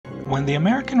When the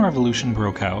American Revolution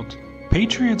broke out,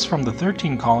 patriots from the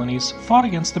 13 colonies fought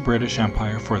against the British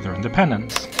Empire for their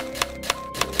independence.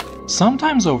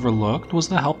 Sometimes overlooked was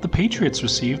the help the patriots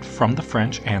received from the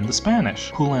French and the Spanish,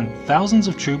 who lent thousands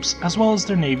of troops as well as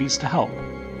their navies to help.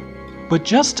 But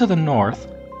just to the north,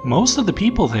 most of the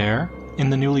people there, in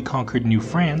the newly conquered New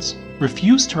France,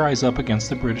 refused to rise up against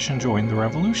the British and join the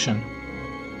revolution.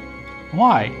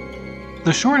 Why?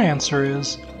 The short answer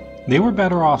is, they were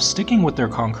better off sticking with their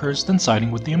conquerors than siding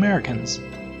with the Americans.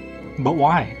 But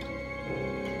why?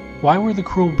 Why were the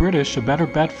cruel British a better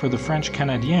bet for the French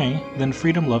Canadiens than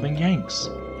freedom-loving Yanks?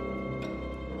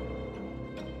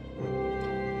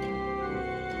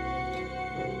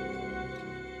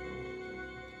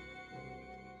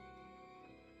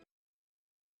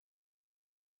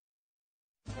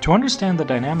 To understand the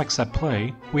dynamics at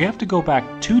play, we have to go back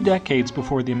 2 decades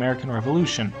before the American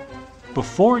Revolution,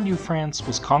 before New France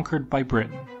was conquered by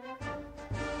Britain.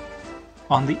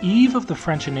 On the eve of the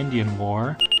French and Indian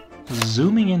War,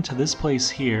 zooming into this place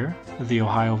here, the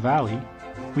Ohio Valley,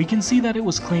 we can see that it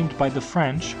was claimed by the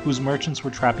French, whose merchants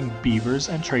were trapping beavers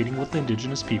and trading with the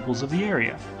indigenous peoples of the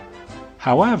area.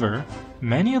 However,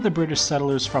 many of the British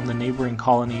settlers from the neighboring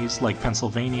colonies like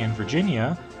Pennsylvania and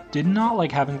Virginia did not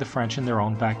like having the French in their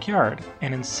own backyard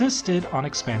and insisted on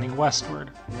expanding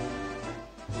westward.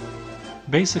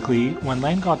 Basically, when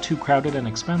land got too crowded and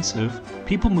expensive,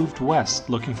 people moved west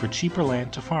looking for cheaper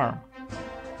land to farm.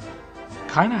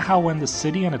 Kinda how when the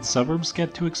city and its suburbs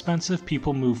get too expensive,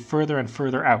 people move further and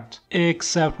further out,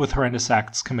 except with horrendous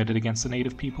acts committed against the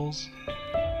native peoples.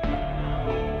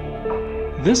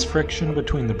 This friction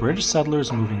between the British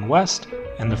settlers moving west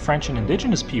and the French and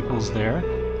indigenous peoples there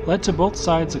led to both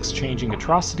sides exchanging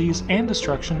atrocities and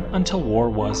destruction until war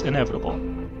was inevitable.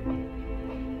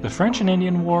 The French and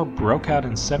Indian War broke out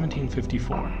in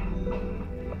 1754.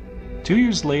 2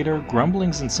 years later,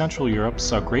 grumblings in Central Europe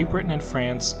saw Great Britain and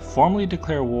France formally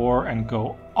declare war and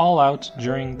go all out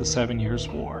during the 7 Years'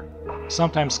 War,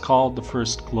 sometimes called the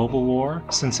First Global War,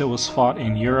 since it was fought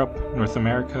in Europe, North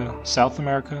America, South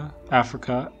America,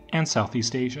 Africa, and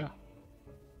Southeast Asia.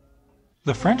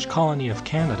 The French colony of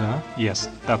Canada, yes,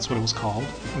 that's what it was called,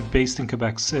 based in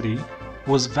Quebec City,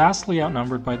 was vastly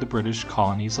outnumbered by the British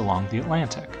colonies along the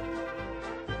Atlantic.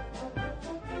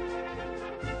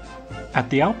 At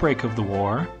the outbreak of the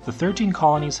war, the 13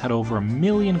 colonies had over 1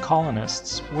 million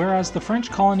colonists, whereas the French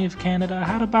colony of Canada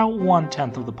had about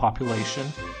 1/10 of the population,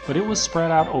 but it was spread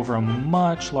out over a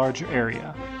much larger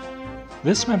area.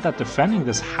 This meant that defending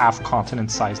this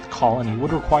half-continent-sized colony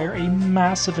would require a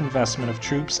massive investment of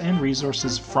troops and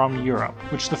resources from Europe,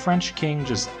 which the French king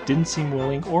just didn't seem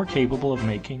willing or capable of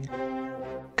making.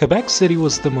 Quebec City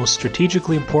was the most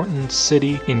strategically important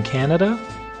city in Canada,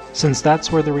 since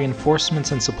that's where the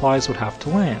reinforcements and supplies would have to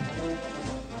land.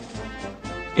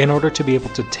 In order to be able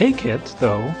to take it,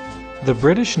 though, the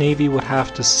British Navy would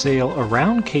have to sail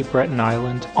around Cape Breton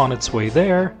Island on its way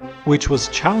there, which was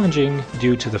challenging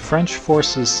due to the French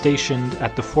forces stationed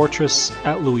at the fortress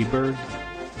at Louisbourg.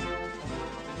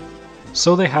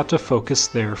 So they had to focus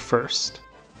there first.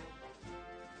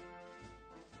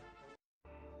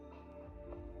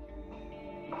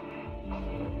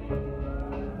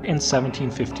 In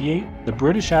 1758, the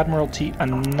British Admiralty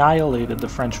annihilated the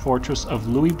French fortress of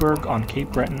Louisbourg on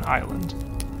Cape Breton Island.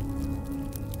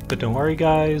 But don't worry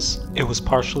guys, it was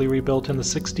partially rebuilt in the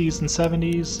 60s and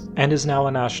 70s, and is now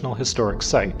a National Historic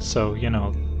Site, so you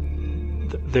know,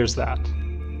 there's that.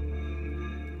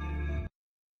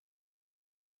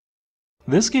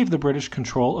 This gave the British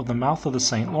control of the mouth of the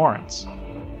St. Lawrence.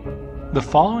 The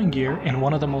following year, in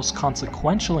one of the most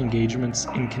consequential engagements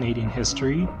in Canadian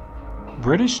history,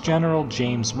 British General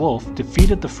James Wolfe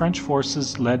defeated the French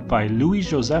forces led by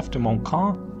Louis-Joseph de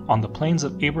Montcalm on the Plains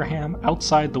of Abraham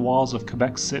outside the walls of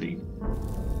Quebec City.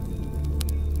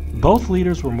 Both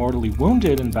leaders were mortally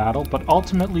wounded in battle, but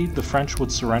ultimately the French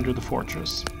would surrender the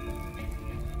fortress.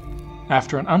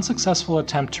 After an unsuccessful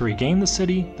attempt to regain the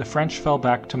city, the French fell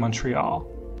back to Montreal.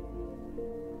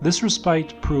 This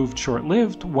respite proved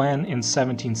short-lived when, in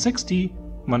 1760,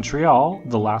 Montreal,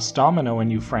 the last domino in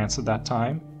New France at that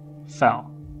time,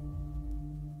 fell.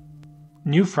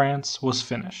 New France was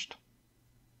finished.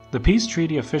 The peace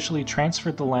treaty officially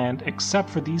transferred the land, except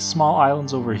for these small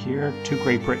islands over here, to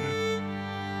Great Britain.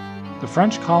 The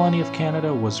French colony of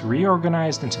Canada was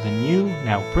reorganized into the new,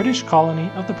 now British colony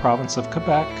of the province of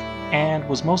Quebec, and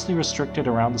was mostly restricted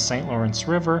around the St. Lawrence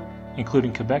River,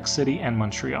 including Quebec City and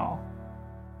Montreal.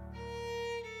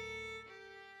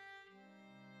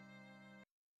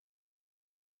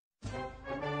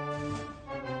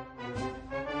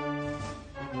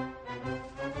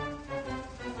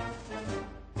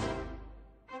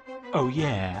 Oh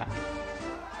yeah.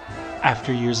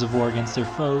 After years of war against their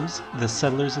foes, the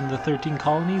settlers in the 13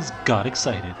 colonies got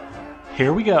excited.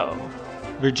 Here we go!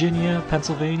 Virginia,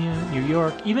 Pennsylvania, New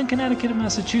York, even Connecticut and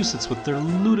Massachusetts with their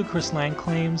ludicrous land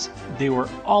claims, they were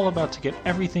all about to get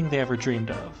everything they ever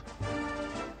dreamed of.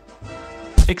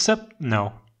 Except,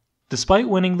 no. Despite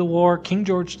winning the war, King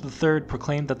George III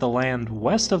proclaimed that the land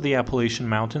west of the Appalachian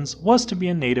Mountains was to be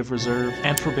a native reserve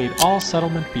and forbade all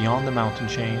settlement beyond the mountain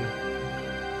chain.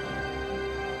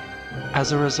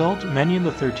 As a result, many in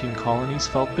the 13 colonies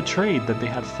felt betrayed that they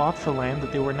had fought for land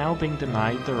that they were now being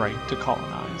denied the right to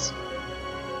colonize.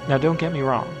 Now don't get me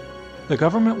wrong, the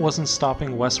government wasn't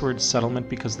stopping westward settlement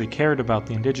because they cared about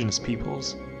the indigenous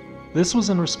peoples. This was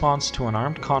in response to an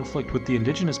armed conflict with the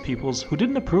indigenous peoples who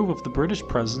didn't approve of the British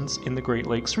presence in the Great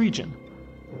Lakes region.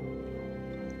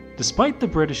 Despite the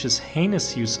British's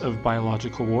heinous use of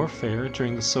biological warfare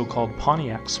during the so-called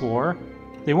Pontiac's War,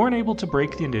 they weren't able to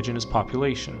break the indigenous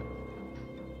population.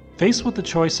 Faced with the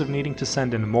choice of needing to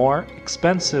send in more,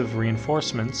 expensive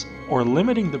reinforcements, or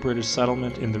limiting the British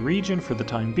settlement in the region for the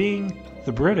time being,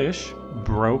 the British,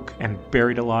 broke and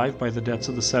buried alive by the debts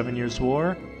of the 7 Years'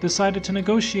 War, decided to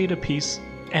negotiate a peace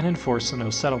and enforce a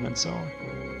no-settlement zone.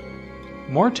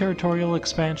 More territorial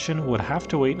expansion would have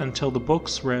to wait until the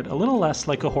books read a little less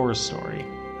like a horror story.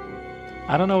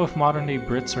 I don't know if modern-day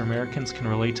Brits or Americans can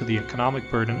relate to the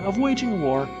economic burden of waging a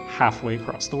war halfway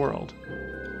across the world.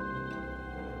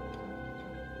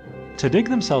 To dig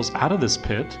themselves out of this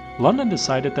pit, London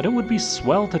decided that it would be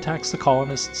swell to tax the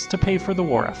colonists to pay for the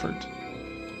war effort.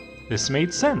 This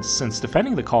made sense, since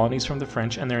defending the colonies from the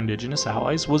French and their indigenous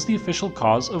allies was the official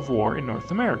cause of war in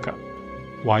North America.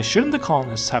 Why shouldn't the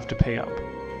colonists have to pay up?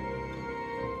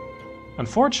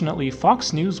 Unfortunately,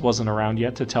 Fox News wasn't around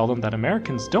yet to tell them that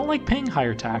Americans don't like paying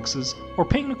higher taxes or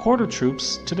paying to quarter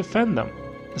troops to defend them,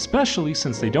 especially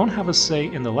since they don't have a say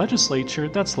in the legislature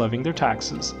that's levying their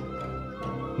taxes.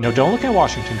 No, don't look at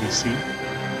Washington, D.C.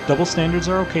 Double standards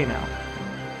are okay now.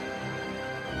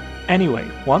 Anyway,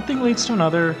 one thing leads to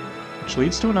another, which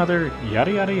leads to another,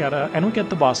 yada yada yada, and we get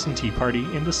the Boston Tea Party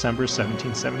in December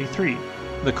 1773,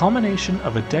 the culmination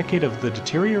of a decade of the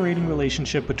deteriorating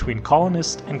relationship between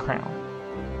colonist and crown.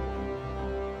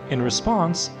 In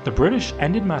response, the British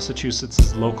ended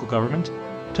Massachusetts' local government,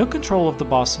 took control of the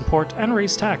Boston port, and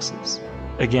raised taxes.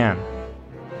 Again.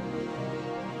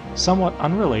 Somewhat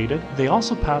unrelated, they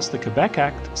also passed the Quebec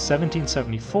Act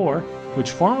 1774,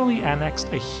 which formally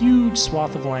annexed a huge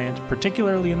swath of land,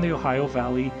 particularly in the Ohio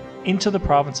Valley, into the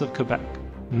province of Quebec,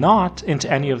 not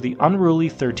into any of the unruly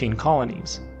 13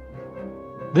 colonies.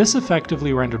 This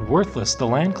effectively rendered worthless the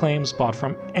land claims bought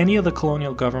from any of the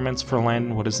colonial governments for land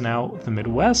in what is now the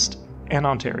Midwest and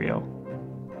Ontario.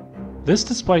 This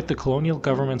despite the colonial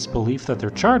government's belief that their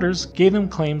charters gave them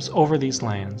claims over these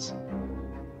lands.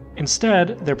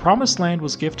 Instead, their promised land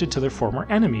was gifted to their former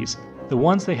enemies, the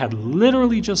ones they had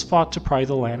literally just fought to pry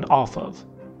the land off of.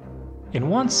 In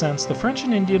one sense, the French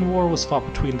and Indian War was fought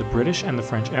between the British and the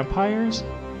French empires,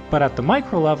 but at the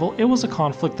micro level, it was a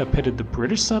conflict that pitted the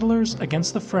British settlers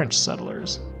against the French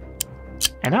settlers.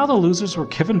 And now the losers were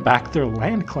given back their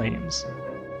land claims.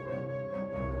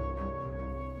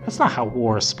 That's not how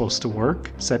war is supposed to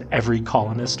work, said every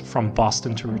colonist from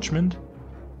Boston to Richmond.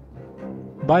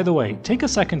 By the way, take a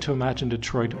second to imagine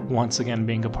Detroit once again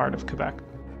being a part of Quebec.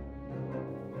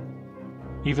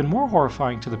 Even more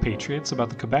horrifying to the Patriots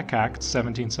about the Quebec Act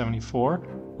 1774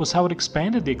 was how it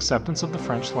expanded the acceptance of the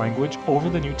French language over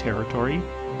the new territory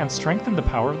and strengthened the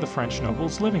power of the French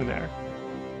nobles living there.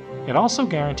 It also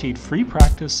guaranteed free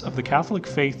practice of the Catholic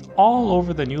faith all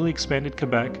over the newly expanded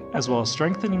Quebec, as well as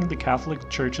strengthening the Catholic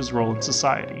Church's role in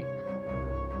society.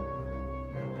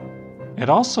 It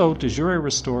also de jure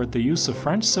restored the use of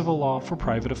French civil law for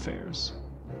private affairs.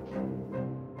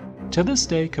 To this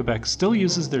day, Quebec still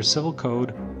uses their civil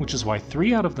code, which is why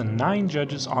 3 out of the 9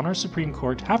 judges on our Supreme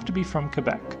Court have to be from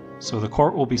Quebec, so the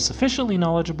court will be sufficiently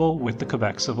knowledgeable with the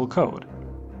Quebec Civil Code.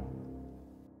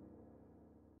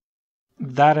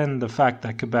 That and the fact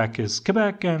that Quebec is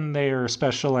Quebec and they are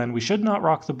special and we should not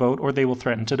rock the boat or they will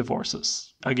threaten to divorce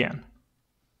us. Again.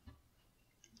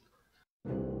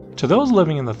 To those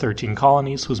living in the 13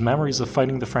 colonies whose memories of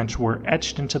fighting the French were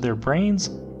etched into their brains,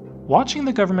 watching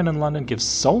the government in London give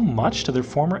so much to their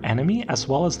former enemy as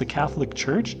well as the Catholic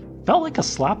Church felt like a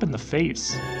slap in the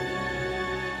face.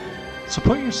 So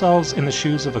put yourselves in the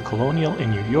shoes of a colonial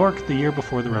in New York the year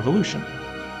before the Revolution.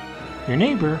 Your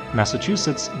neighbor,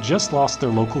 Massachusetts, just lost their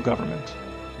local government.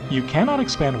 You cannot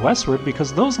expand westward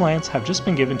because those lands have just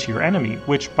been given to your enemy,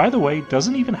 which, by the way,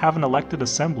 doesn't even have an elected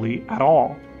assembly at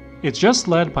all. It's just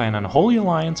led by an unholy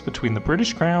alliance between the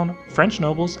British Crown, French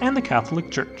nobles, and the Catholic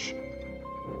Church.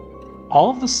 all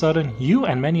of a sudden you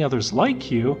and many others like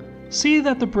you see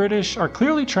that the British are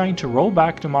clearly trying to roll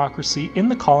back democracy in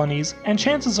the colonies, and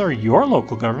chances are your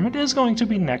local government is going to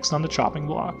be next on the chopping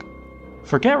block.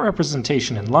 Forget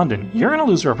representation in London, you're going to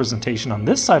lose representation on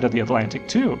this side of the Atlantic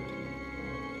too.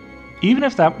 Even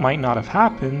if that might not have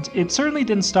happened, it certainly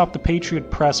didn't stop the Patriot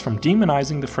press from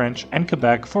demonizing the French and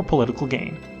Quebec for political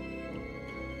gain.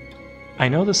 I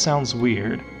know this sounds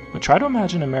weird, but try to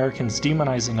imagine Americans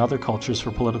demonizing other cultures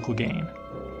for political gain.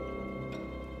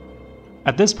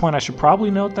 At this point, I should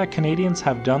probably note that Canadians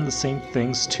have done the same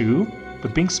things too,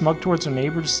 but being smug towards our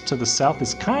neighbors to the south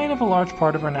is kind of a large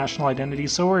part of our national identity,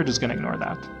 so we're just going to ignore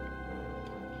that.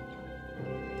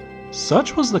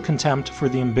 Such was the contempt for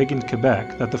the embiggened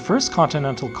Quebec that the First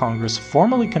Continental Congress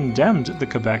formally condemned the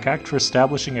Quebec Act for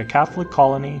establishing a Catholic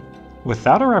colony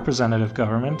without a representative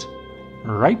government,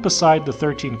 right beside the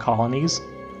 13 colonies,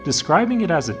 describing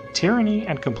it as a tyranny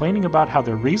and complaining about how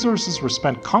their resources were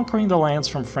spent conquering the lands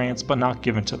from France but not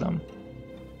given to them.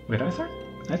 Wait, I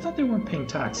thought they weren't paying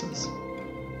taxes.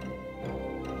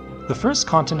 The First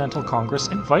Continental Congress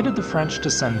invited the French to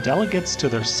send delegates to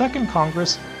their Second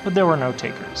Congress, but there were no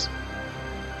takers.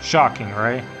 Shocking,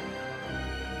 right?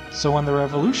 So when the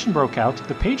Revolution broke out,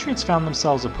 the Patriots found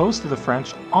themselves opposed to the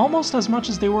French almost as much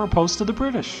as they were opposed to the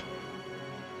British.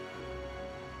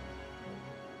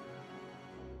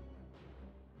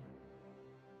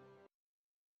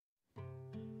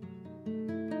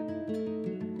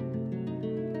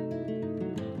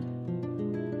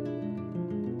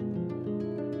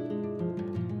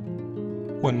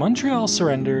 When Montreal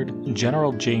surrendered,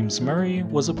 General James Murray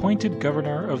was appointed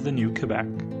governor of the new Quebec.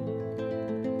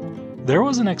 There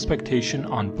was an expectation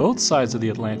on both sides of the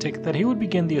Atlantic that he would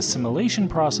begin the assimilation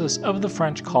process of the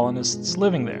French colonists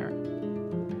living there.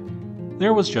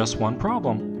 There was just one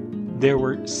problem. There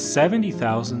were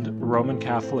 70,000 Roman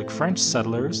Catholic French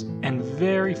settlers and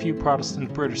very few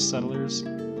Protestant British settlers.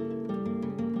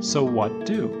 So what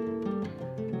do?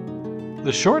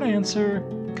 The short answer: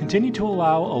 continue to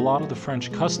allow a lot of the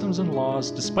French customs and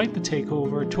laws despite the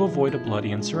takeover to avoid a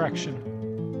bloody insurrection.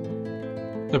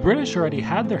 The British already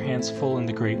had their hands full in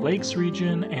the Great Lakes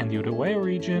region and the Ottawa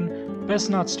region, best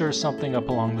not stir something up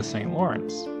along the St.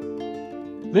 Lawrence.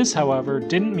 This, however,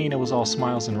 didn't mean it was all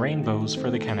smiles and rainbows for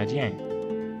the Canadiens.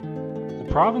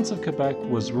 The province of Quebec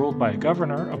was ruled by a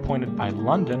governor appointed by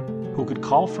London, who could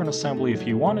call for an assembly if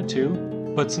he wanted to,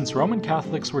 but since Roman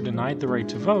Catholics were denied the right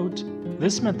to vote,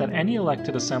 this meant that any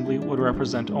elected assembly would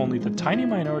represent only the tiny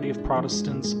minority of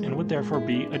Protestants and would therefore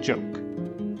be a joke,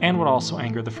 and would also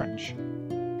anger the French.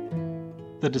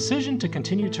 The decision to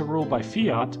continue to rule by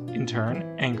fiat, in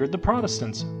turn, angered the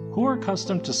Protestants, who were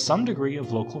accustomed to some degree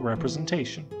of local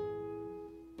representation.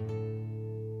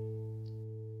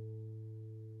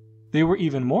 They were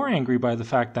even more angry by the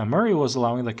fact that Murray was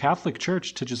allowing the Catholic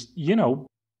Church to just,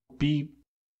 be...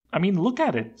 look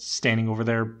at it, standing over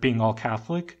there being all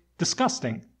Catholic.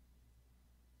 Disgusting.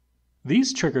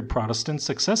 These triggered Protestants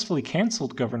successfully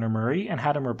cancelled Governor Murray and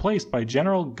had him replaced by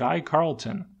General Guy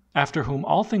Carleton, after whom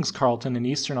all things Carleton in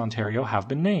eastern Ontario have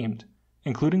been named,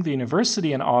 including the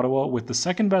university in Ottawa with the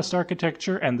second best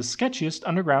architecture and the sketchiest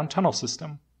underground tunnel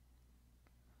system.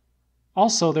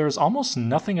 Also, there is almost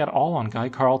nothing at all on Guy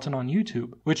Carleton on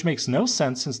YouTube, which makes no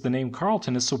sense since the name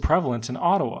Carleton is so prevalent in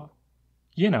Ottawa.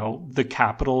 The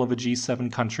capital of a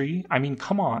G7 country.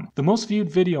 Come on. The most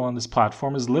viewed video on this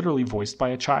platform is literally voiced by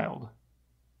a child.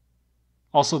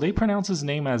 Also, they pronounce his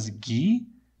name as Guy,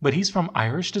 but he's from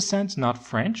Irish descent, not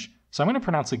French, so I'm going to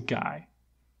pronounce it Guy.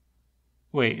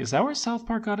 Wait, is that where South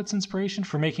Park got its inspiration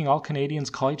for making all Canadians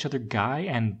call each other Guy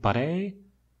and Buddy?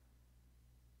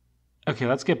 Okay,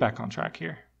 let's get back on track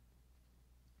here.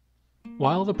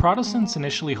 While the Protestants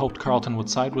initially hoped Carleton would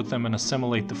side with them and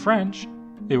assimilate the French,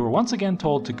 they were once again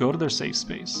told to go to their safe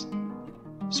space.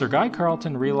 Sir Guy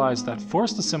Carleton realized that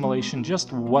forced assimilation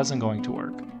just wasn't going to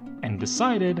work, and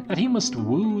decided that he must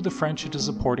woo the French into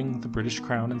supporting the British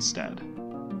Crown instead.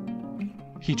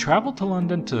 He traveled to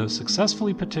London to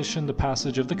successfully petition the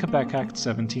passage of the Quebec Act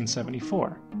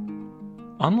 1774.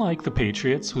 Unlike the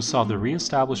Patriots, who saw the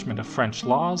re-establishment of French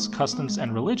laws, customs,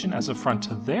 and religion as a front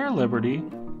to their liberty,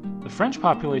 the French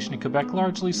population in Quebec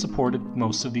largely supported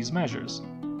most of these measures.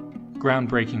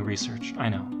 Groundbreaking research, I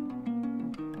know.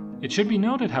 It should be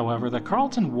noted, however, that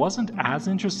Carleton wasn't as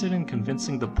interested in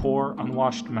convincing the poor,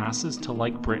 unwashed masses to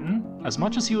like Britain as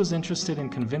much as he was interested in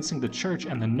convincing the church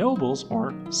and the nobles,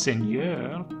 or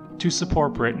seigneurs, to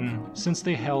support Britain since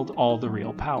they held all the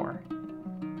real power.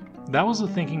 That was the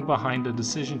thinking behind the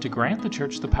decision to grant the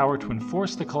church the power to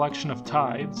enforce the collection of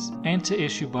tithes and to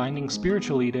issue binding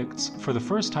spiritual edicts for the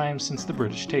first time since the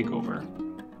British takeover.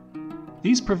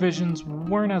 These provisions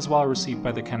weren't as well received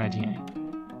by the Canadiens.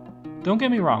 Don't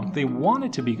get me wrong, they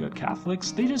wanted to be good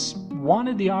Catholics, they just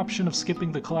wanted the option of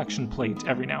skipping the collection plate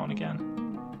every now and again.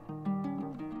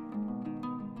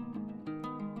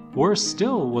 Worse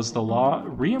still was the law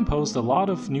reimposed a lot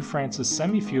of New France's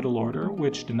semi-feudal order,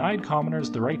 which denied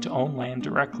commoners the right to own land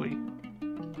directly.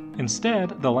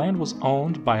 Instead, the land was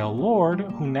owned by a lord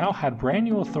who now had brand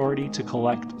new authority to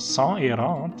collect cens et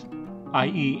rente,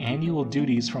 i.e. annual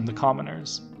duties from the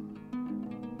commoners.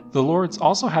 The lords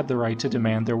also had the right to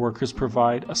demand their workers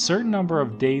provide a certain number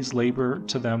of days' labor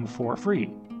to them for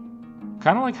free.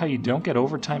 Kind of like how you don't get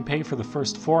overtime pay for the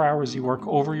first 4 hours you work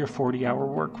over your 40-hour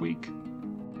work week.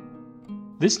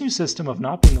 This new system of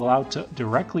not being allowed to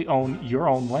directly own your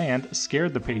own land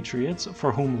scared the Patriots,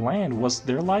 for whom land was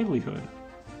their livelihood.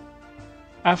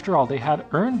 After all, they had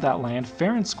earned that land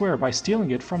fair and square by stealing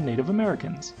it from Native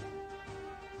Americans.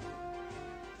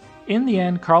 In the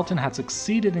end, Carleton had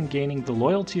succeeded in gaining the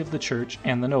loyalty of the church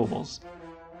and the nobles,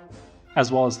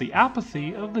 as well as the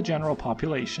apathy of the general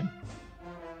population.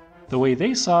 The way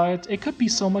they saw it, it could be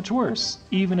so much worse,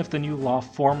 even if the new law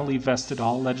formally vested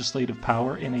all legislative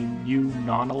power in a new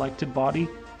non-elected body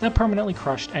that permanently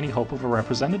crushed any hope of a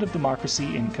representative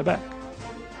democracy in Quebec.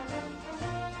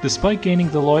 Despite gaining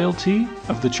the loyalty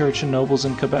of the church and nobles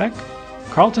in Quebec,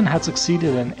 Carleton had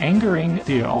succeeded in angering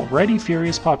the already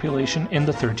furious population in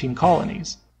the 13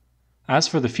 colonies. As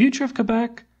for the future of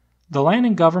Quebec, the land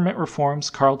and government reforms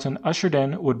Carleton ushered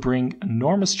in would bring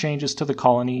enormous changes to the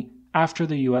colony after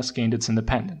the US gained its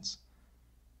independence.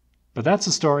 But that's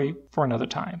a story for another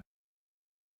time.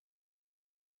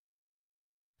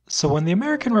 So when the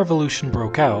American Revolution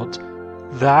broke out,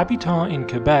 the habitants in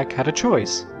Quebec had a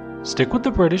choice. Stick with the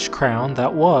British crown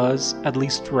that was, at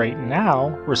least right now,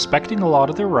 respecting a lot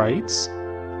of their rights,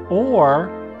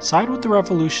 or side with the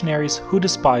revolutionaries who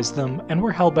despised them and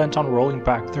were hell-bent on rolling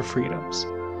back their freedoms.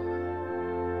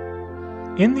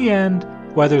 In the end,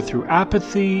 whether through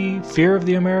apathy, fear of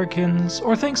the Americans,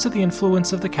 or thanks to the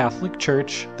influence of the Catholic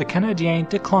Church, the Canadiens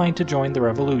declined to join the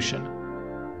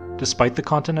revolution. Despite the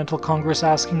Continental Congress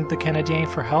asking the Canadiens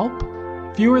for help,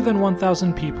 fewer than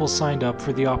 1,000 people signed up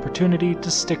for the opportunity to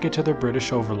stick it to their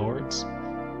British overlords.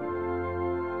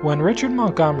 When Richard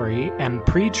Montgomery and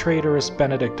pre-traitorous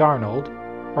Benedict Arnold,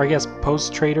 or I guess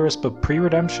post-traitorous but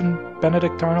pre-redemption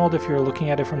Benedict Arnold if you're looking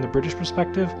at it from the British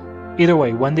perspective, either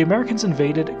way, when the Americans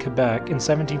invaded Quebec in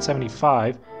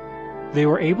 1775, they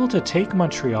were able to take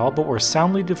Montreal but were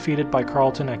soundly defeated by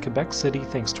Carleton at Quebec City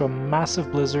thanks to a massive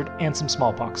blizzard and some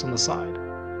smallpox on the side.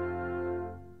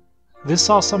 This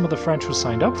saw some of the French who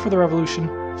signed up for the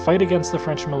revolution fight against the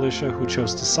French militia who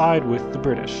chose to side with the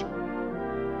British.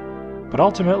 But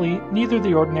ultimately, neither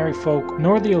the ordinary folk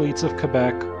nor the elites of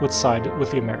Quebec would side with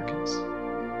the Americans.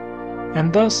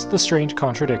 And thus the strange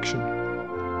contradiction.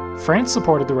 France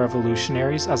supported the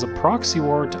revolutionaries as a proxy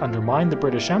war to undermine the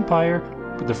British Empire,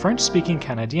 but the French-speaking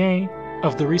Canadiens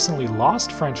of the recently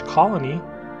lost French colony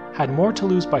had more to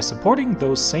lose by supporting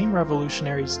those same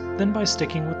revolutionaries than by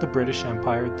sticking with the British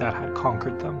Empire that had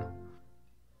conquered them.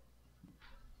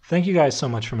 Thank you guys so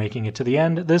much for making it to the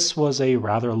end. This was a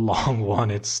rather long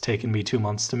one. It's taken me 2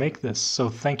 months to make this, so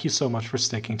thank you so much for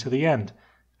sticking to the end.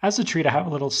 As a treat, I have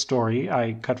a little story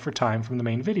I cut for time from the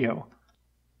main video.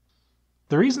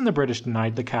 The reason the British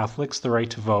denied the Catholics the right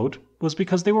to vote was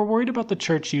because they were worried about the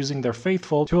Church using their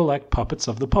faithful to elect puppets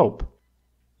of the Pope.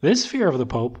 This fear of the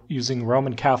Pope using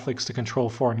Roman Catholics to control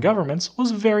foreign governments was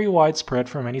very widespread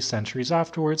for many centuries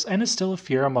afterwards and is still a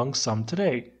fear among some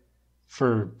today.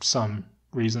 For some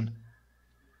reason.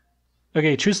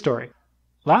 Okay, true story.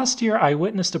 Last year I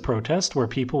witnessed a protest where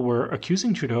people were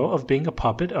accusing Trudeau of being a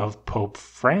puppet of Pope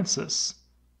Francis.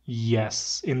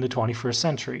 Yes, in the 21st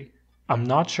century. I'm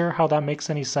not sure how that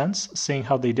makes any sense, seeing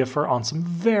how they differ on some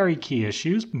very key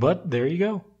issues, but there you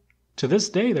go. To this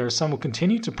day, there are some who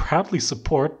continue to proudly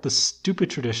support the stupid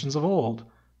traditions of old.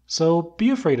 So be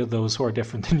afraid of those who are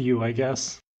different than you, I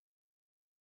guess.